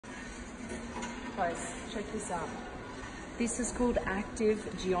Guys, check this out. This is called active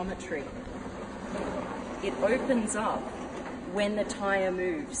geometry. It opens up when the tyre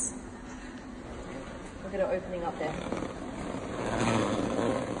moves. Look at it opening up there.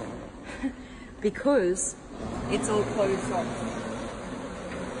 Because it's all closed off.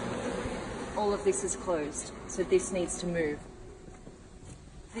 All of this is closed, so this needs to move.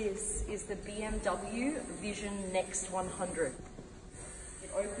 This is the BMW Vision Next 100.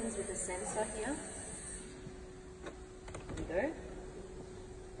 It opens with a sensor here. There we go.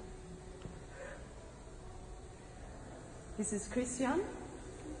 This is Christian.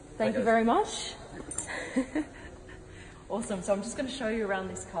 Thank you very much. Awesome. So I'm just going to show you around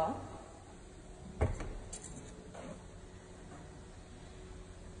this car.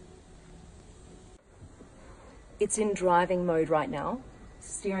 It's in driving mode right now.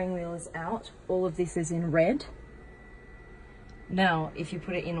 Steering wheel is out. All of this is in red. Now, if you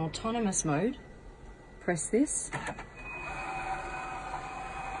put it in autonomous mode, press this.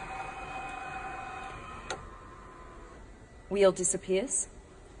 Wheel disappears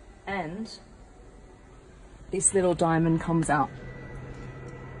and this little diamond comes out.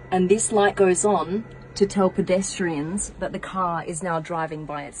 And this light goes on to tell pedestrians that the car is now driving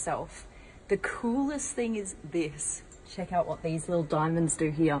by itself. The coolest thing is this. Check out what these little diamonds do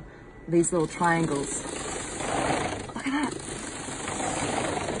here. These little triangles. Look at that.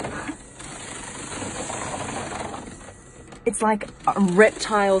 It's like a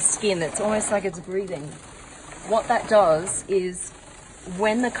reptile skin. It's almost like it's breathing. What that does is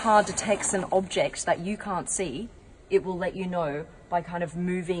when the car detects an object that you can't see, it will let you know by kind of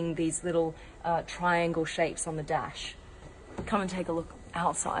moving these little triangle shapes on the dash. Come and take a look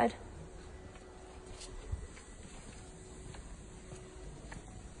outside.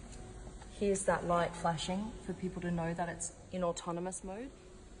 Here's that light flashing for people to know that it's in autonomous mode.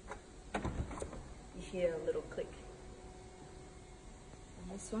 You hear a little click.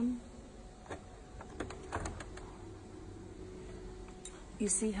 And this one. You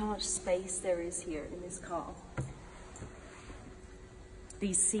see how much space there is here in this car.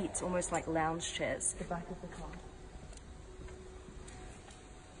 These seats, almost like lounge chairs, the back of the car.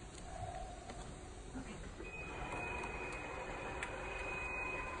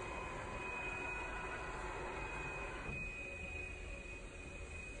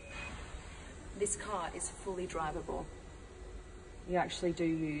 This car is fully drivable. You actually do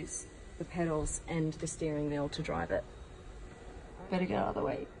use the pedals and the steering wheel to drive it. Better get out of the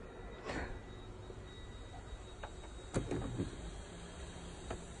way.